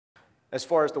As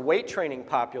far as the weight training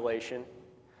population,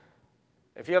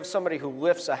 if you have somebody who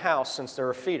lifts a house since they're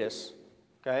a fetus,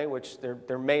 okay, which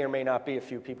there may or may not be a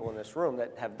few people in this room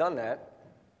that have done that,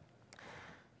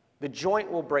 the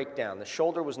joint will break down. The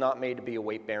shoulder was not made to be a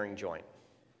weight-bearing joint.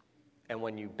 And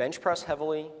when you bench press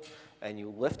heavily and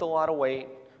you lift a lot of weight,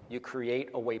 you create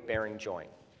a weight-bearing joint.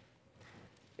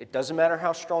 It doesn't matter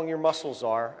how strong your muscles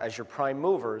are as your prime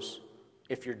movers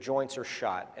if your joints are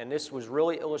shot. And this was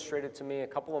really illustrated to me a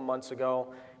couple of months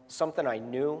ago, something I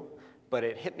knew, but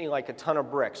it hit me like a ton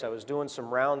of bricks. I was doing some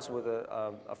rounds with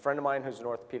a friend of mine who's an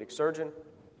orthopedic surgeon.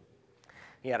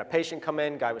 He had a patient come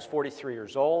in, guy was 43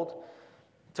 years old,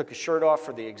 took his shirt off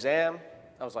for the exam.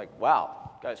 I was like,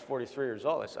 wow, guy's 43 years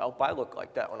old. I said, I hope I look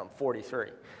like that when I'm 43.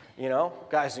 You know,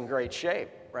 guy's in great shape,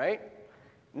 right?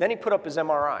 And then he put up his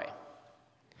MRI.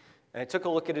 And I took a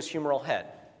look at his humeral head.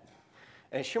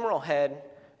 And his humeral head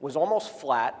was almost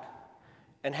flat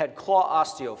and had claw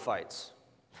osteophytes.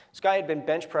 This guy had been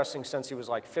bench pressing since he was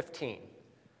like 15.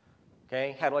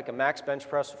 Okay, had like a max bench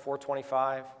press of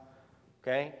 425.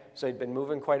 Okay, so he'd been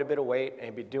moving quite a bit of weight and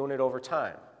he'd been doing it over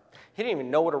time. He didn't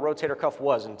even know what a rotator cuff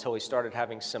was until he started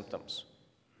having symptoms.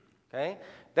 Okay?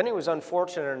 Then he was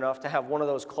unfortunate enough to have one of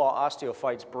those claw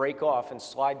osteophytes break off and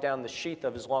slide down the sheath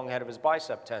of his long head of his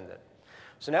bicep tendon.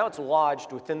 So now it's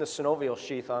lodged within the synovial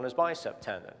sheath on his bicep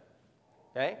tendon.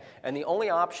 Okay? And the only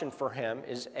option for him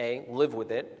is A, live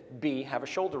with it, B, have a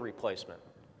shoulder replacement.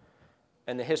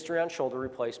 And the history on shoulder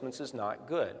replacements is not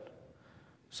good.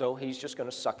 So he's just going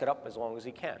to suck it up as long as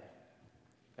he can.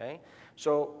 Okay?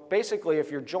 So basically,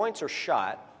 if your joints are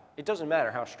shot, it doesn't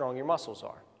matter how strong your muscles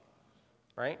are.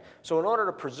 Right? So in order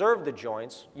to preserve the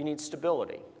joints, you need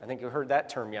stability. I think you heard that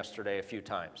term yesterday a few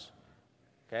times.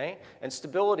 Okay? And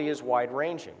stability is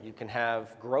wide-ranging. You can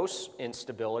have gross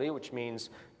instability, which means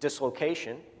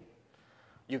dislocation.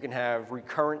 You can have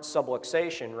recurrent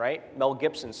subluxation, right? Mel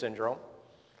Gibson syndrome.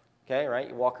 Okay, right?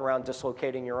 You walk around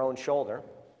dislocating your own shoulder.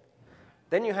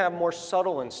 Then you have more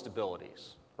subtle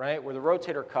instabilities, right? Where the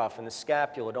rotator cuff and the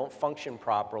scapula don't function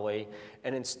properly,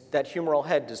 and that humeral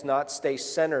head does not stay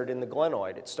centered in the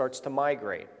glenoid. It starts to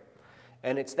migrate.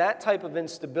 And it's that type of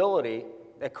instability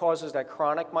that causes that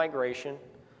chronic migration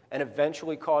and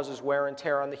eventually causes wear and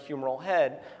tear on the humeral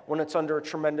head when it's under a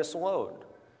tremendous load.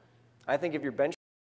 I think if you're bench